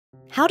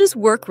How does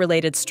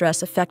work-related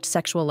stress affect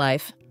sexual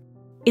life?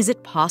 Is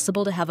it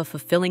possible to have a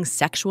fulfilling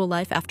sexual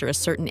life after a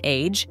certain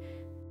age?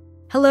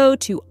 Hello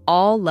to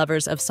all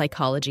lovers of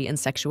psychology and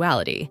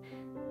sexuality.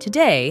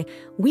 Today,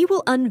 we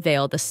will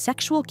unveil the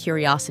sexual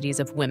curiosities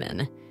of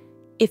women.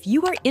 If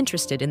you are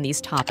interested in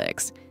these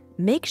topics,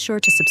 make sure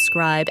to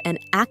subscribe and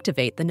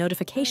activate the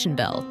notification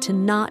bell to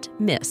not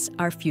miss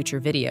our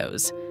future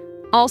videos.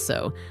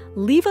 Also,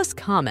 leave us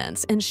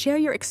comments and share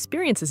your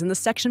experiences in the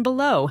section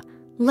below.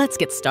 Let's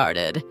get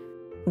started.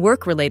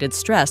 Work-related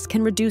stress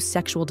can reduce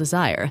sexual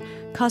desire,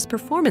 cause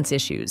performance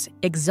issues,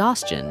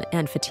 exhaustion,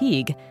 and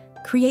fatigue,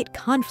 create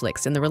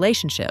conflicts in the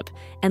relationship,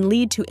 and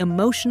lead to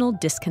emotional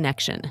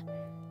disconnection.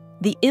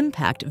 The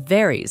impact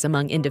varies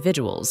among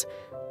individuals,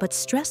 but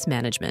stress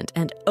management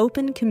and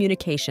open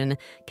communication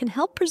can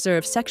help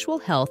preserve sexual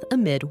health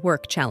amid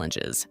work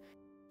challenges.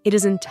 It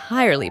is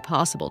entirely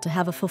possible to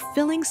have a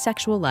fulfilling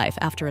sexual life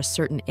after a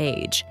certain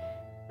age.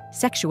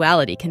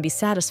 Sexuality can be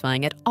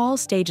satisfying at all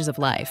stages of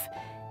life,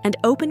 and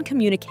open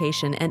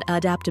communication and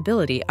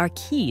adaptability are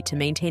key to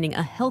maintaining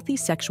a healthy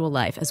sexual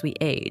life as we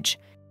age.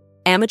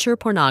 Amateur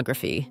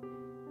pornography.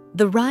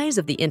 The rise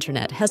of the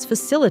internet has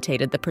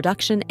facilitated the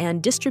production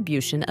and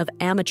distribution of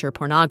amateur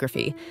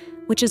pornography,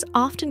 which is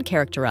often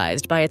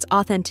characterized by its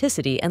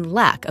authenticity and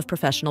lack of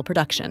professional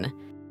production.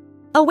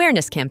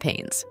 Awareness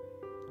campaigns.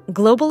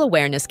 Global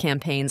awareness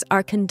campaigns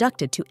are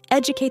conducted to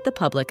educate the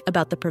public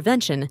about the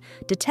prevention,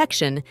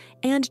 detection,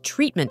 and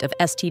treatment of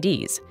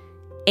STDs,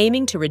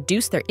 aiming to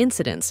reduce their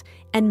incidence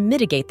and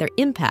mitigate their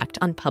impact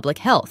on public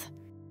health.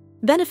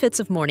 Benefits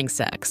of morning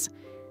sex.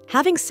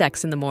 Having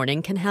sex in the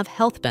morning can have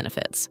health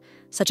benefits,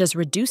 such as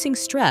reducing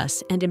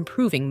stress and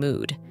improving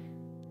mood.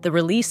 The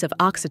release of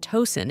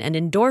oxytocin and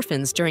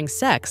endorphins during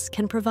sex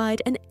can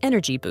provide an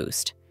energy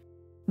boost.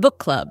 Book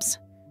clubs.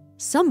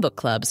 Some book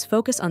clubs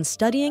focus on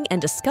studying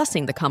and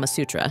discussing the Kama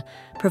Sutra,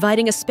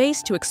 providing a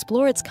space to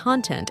explore its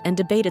content and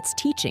debate its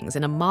teachings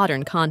in a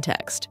modern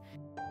context.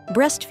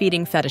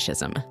 Breastfeeding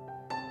fetishism.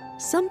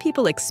 Some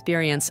people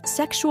experience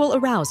sexual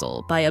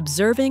arousal by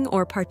observing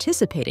or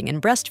participating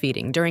in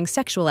breastfeeding during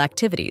sexual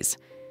activities.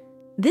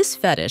 This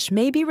fetish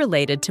may be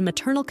related to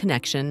maternal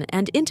connection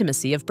and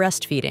intimacy of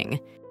breastfeeding.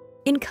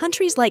 In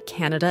countries like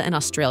Canada and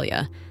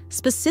Australia,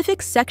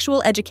 specific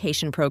sexual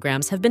education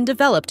programs have been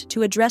developed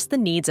to address the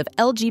needs of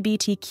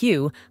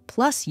LGBTQ+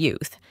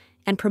 youth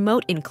and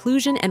promote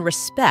inclusion and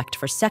respect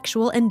for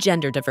sexual and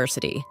gender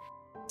diversity.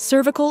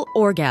 Cervical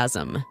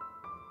orgasm.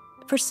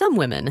 For some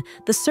women,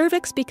 the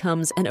cervix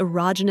becomes an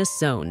erogenous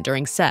zone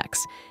during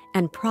sex,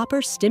 and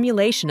proper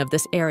stimulation of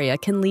this area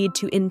can lead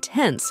to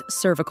intense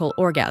cervical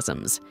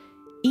orgasms.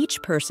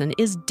 Each person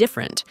is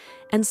different,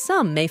 and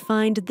some may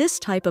find this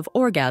type of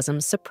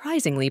orgasm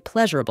surprisingly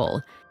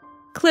pleasurable.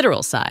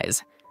 Clitoral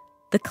size.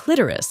 The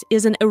clitoris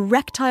is an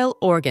erectile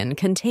organ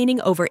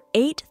containing over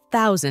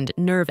 8,000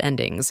 nerve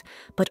endings,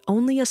 but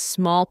only a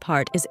small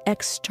part is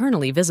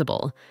externally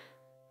visible.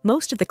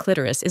 Most of the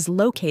clitoris is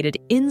located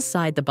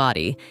inside the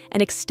body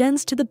and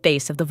extends to the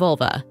base of the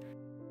vulva.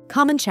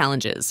 Common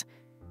challenges.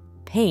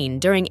 Pain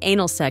during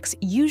anal sex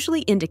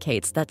usually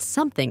indicates that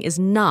something is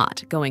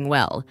not going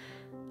well.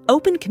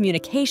 Open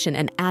communication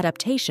and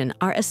adaptation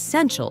are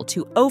essential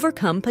to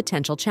overcome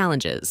potential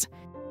challenges.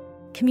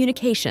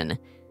 Communication.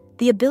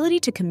 The ability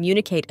to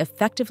communicate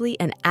effectively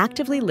and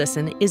actively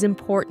listen is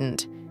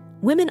important.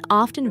 Women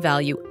often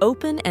value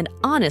open and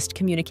honest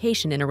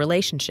communication in a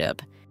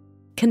relationship.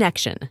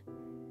 Connection.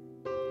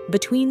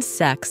 Between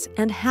sex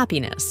and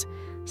happiness,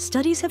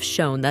 studies have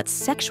shown that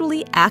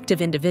sexually active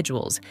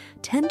individuals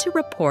tend to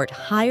report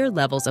higher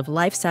levels of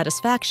life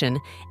satisfaction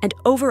and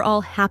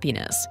overall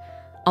happiness,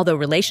 although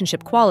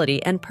relationship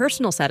quality and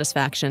personal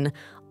satisfaction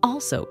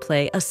also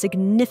play a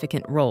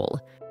significant role.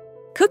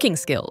 Cooking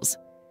skills.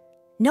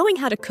 Knowing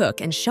how to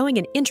cook and showing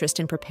an interest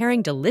in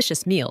preparing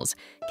delicious meals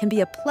can be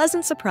a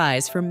pleasant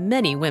surprise for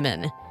many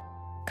women.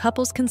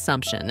 Couples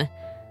consumption.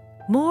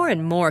 More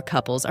and more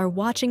couples are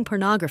watching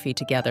pornography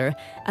together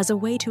as a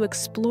way to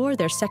explore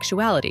their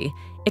sexuality,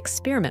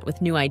 experiment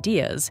with new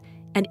ideas,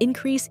 and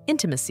increase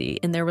intimacy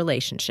in their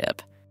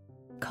relationship.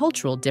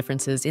 Cultural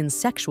differences in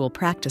sexual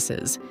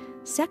practices.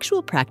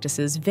 Sexual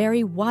practices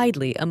vary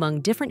widely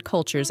among different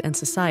cultures and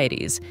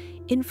societies,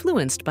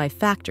 influenced by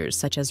factors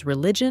such as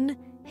religion,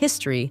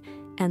 history,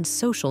 and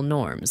social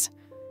norms.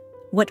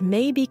 What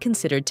may be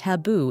considered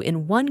taboo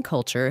in one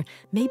culture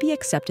may be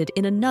accepted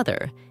in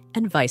another,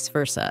 and vice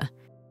versa.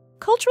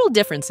 Cultural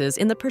differences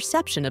in the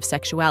perception of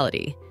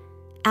sexuality.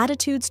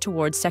 Attitudes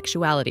towards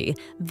sexuality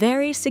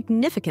vary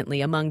significantly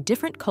among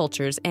different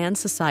cultures and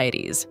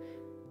societies.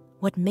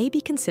 What may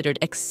be considered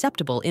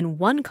acceptable in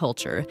one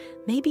culture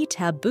may be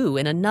taboo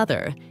in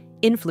another,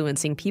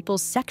 influencing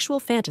people's sexual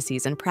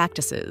fantasies and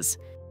practices.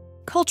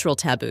 Cultural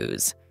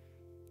taboos.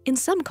 In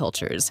some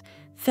cultures,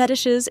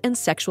 fetishes and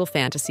sexual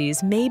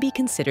fantasies may be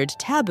considered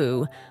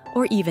taboo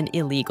or even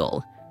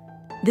illegal.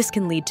 This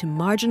can lead to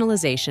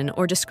marginalization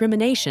or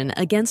discrimination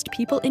against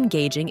people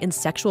engaging in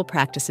sexual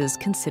practices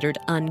considered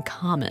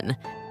uncommon.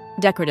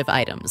 Decorative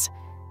items.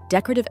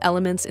 decorative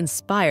elements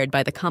inspired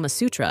by the Kama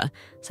Sutra,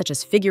 such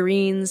as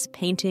figurines,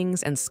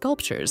 paintings, and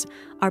sculptures,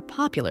 are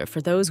popular for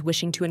those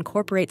wishing to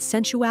incorporate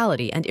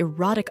sensuality and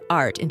erotic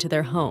art into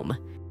their home.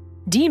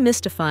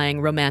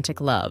 Demystifying romantic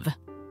love.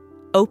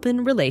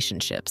 Open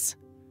relationships.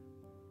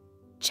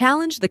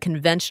 Challenge the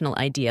conventional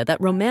idea that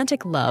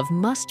romantic love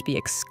must be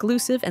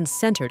exclusive and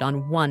centered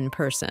on one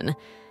person.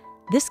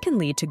 This can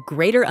lead to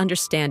greater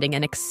understanding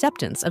and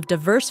acceptance of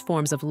diverse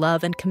forms of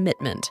love and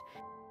commitment.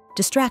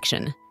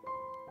 Distraction.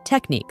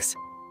 Techniques.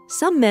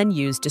 Some men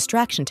use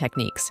distraction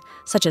techniques,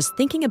 such as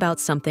thinking about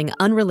something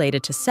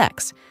unrelated to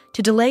sex,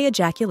 to delay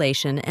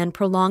ejaculation and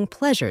prolong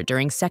pleasure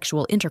during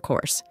sexual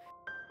intercourse.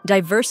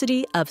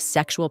 Diversity of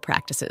sexual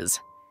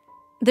practices.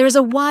 There is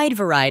a wide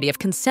variety of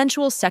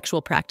consensual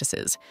sexual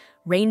practices,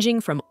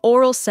 ranging from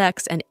oral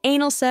sex and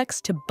anal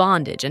sex to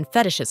bondage and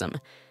fetishism.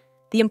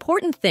 The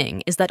important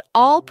thing is that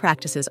all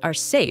practices are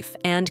safe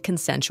and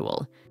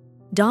consensual.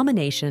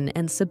 Domination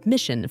and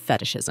submission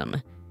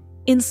fetishism.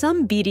 In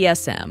some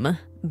BDSM,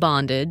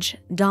 bondage,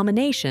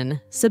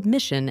 domination,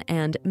 submission,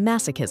 and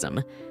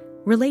masochism,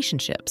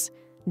 relationships,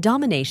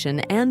 domination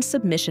and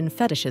submission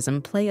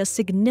fetishism play a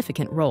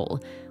significant role,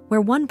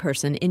 where one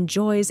person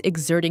enjoys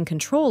exerting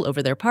control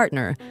over their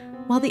partner,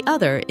 while the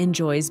other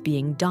enjoys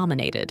being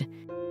dominated.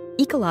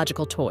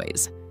 Ecological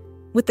toys.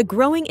 With the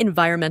growing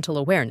environmental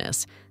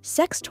awareness,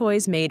 sex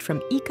toys made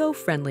from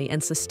eco-friendly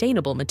and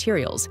sustainable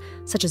materials,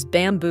 such as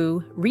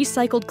bamboo,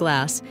 recycled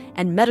glass,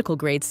 and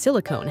medical-grade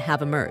silicone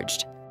have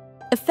emerged.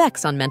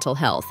 Effects on mental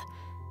health.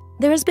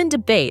 There has been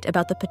debate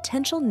about the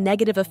potential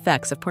negative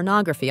effects of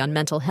pornography on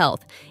mental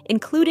health,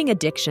 including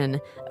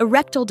addiction,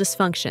 erectile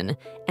dysfunction,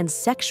 and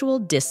sexual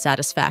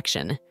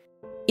dissatisfaction.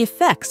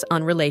 Effects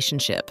on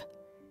relationship.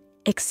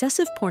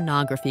 Excessive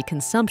pornography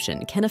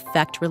consumption can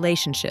affect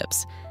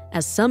relationships,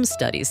 as some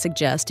studies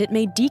suggest it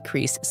may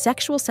decrease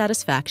sexual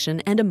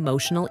satisfaction and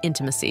emotional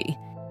intimacy.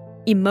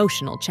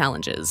 Emotional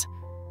challenges.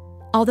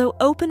 Although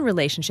open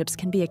relationships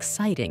can be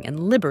exciting and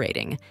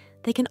liberating,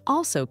 they can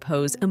also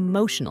pose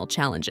emotional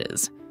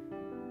challenges.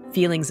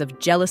 Feelings of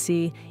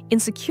jealousy,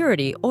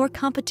 insecurity, or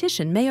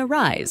competition may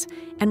arise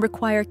and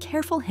require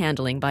careful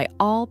handling by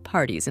all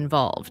parties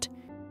involved.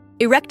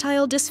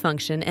 Erectile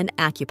dysfunction and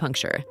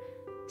acupuncture.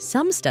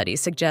 Some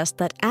studies suggest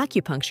that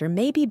acupuncture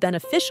may be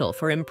beneficial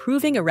for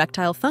improving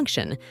erectile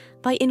function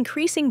by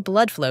increasing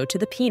blood flow to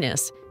the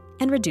penis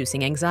and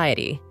reducing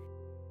anxiety.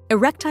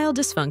 Erectile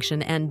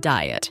dysfunction and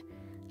diet.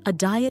 A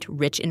diet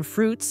rich in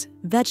fruits,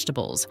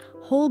 vegetables,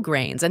 whole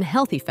grains, and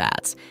healthy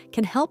fats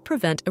can help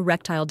prevent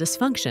erectile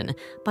dysfunction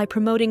by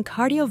promoting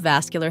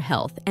cardiovascular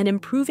health and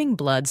improving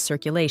blood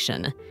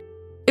circulation.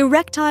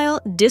 Erectile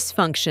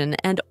dysfunction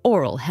and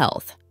oral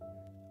health.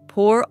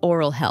 Poor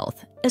oral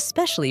health,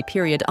 especially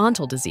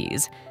periodontal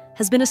disease,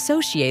 has been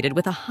associated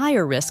with a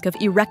higher risk of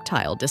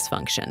erectile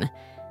dysfunction.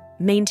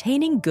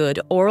 Maintaining good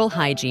oral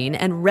hygiene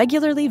and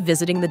regularly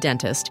visiting the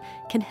dentist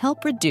can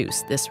help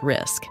reduce this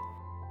risk.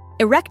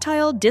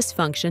 Erectile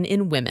dysfunction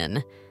in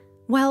women.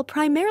 While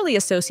primarily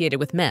associated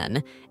with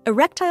men,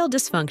 erectile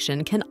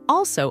dysfunction can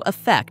also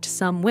affect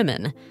some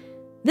women.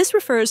 This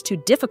refers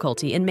to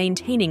difficulty in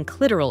maintaining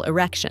clitoral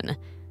erection.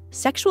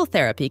 Sexual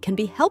therapy can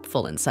be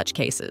helpful in such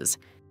cases.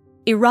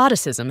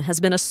 Eroticism has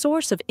been a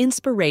source of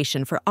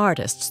inspiration for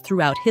artists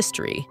throughout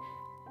history.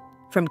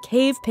 From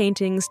cave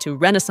paintings to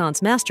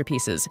Renaissance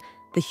masterpieces,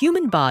 the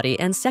human body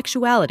and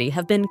sexuality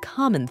have been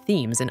common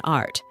themes in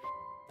art.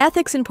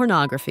 Ethics in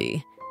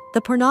pornography.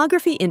 The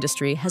pornography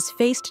industry has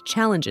faced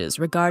challenges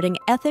regarding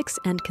ethics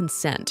and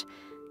consent.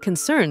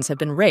 Concerns have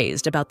been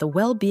raised about the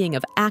well-being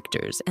of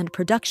actors and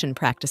production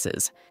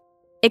practices.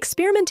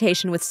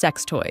 Experimentation with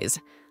sex toys.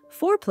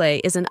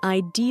 Foreplay is an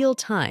ideal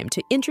time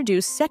to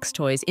introduce sex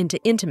toys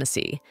into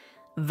intimacy.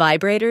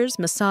 Vibrators,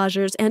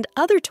 massagers, and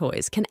other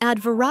toys can add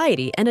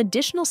variety and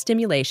additional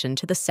stimulation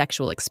to the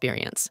sexual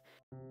experience.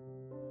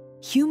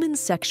 Human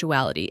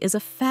sexuality is a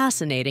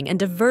fascinating and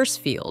diverse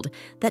field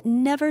that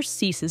never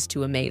ceases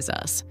to amaze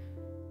us.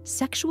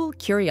 Sexual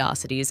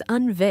curiosities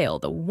unveil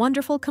the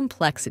wonderful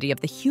complexity of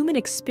the human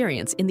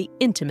experience in the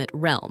intimate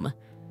realm.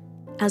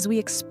 As we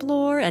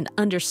explore and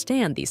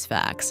understand these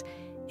facts,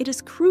 it is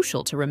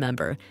crucial to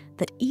remember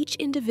that each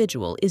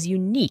individual is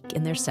unique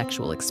in their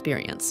sexual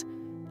experience.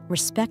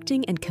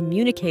 Respecting and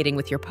communicating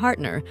with your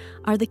partner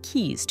are the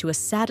keys to a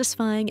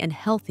satisfying and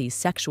healthy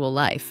sexual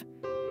life.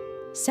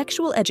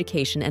 Sexual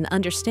education and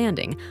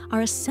understanding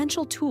are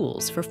essential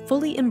tools for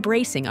fully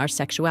embracing our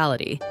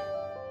sexuality.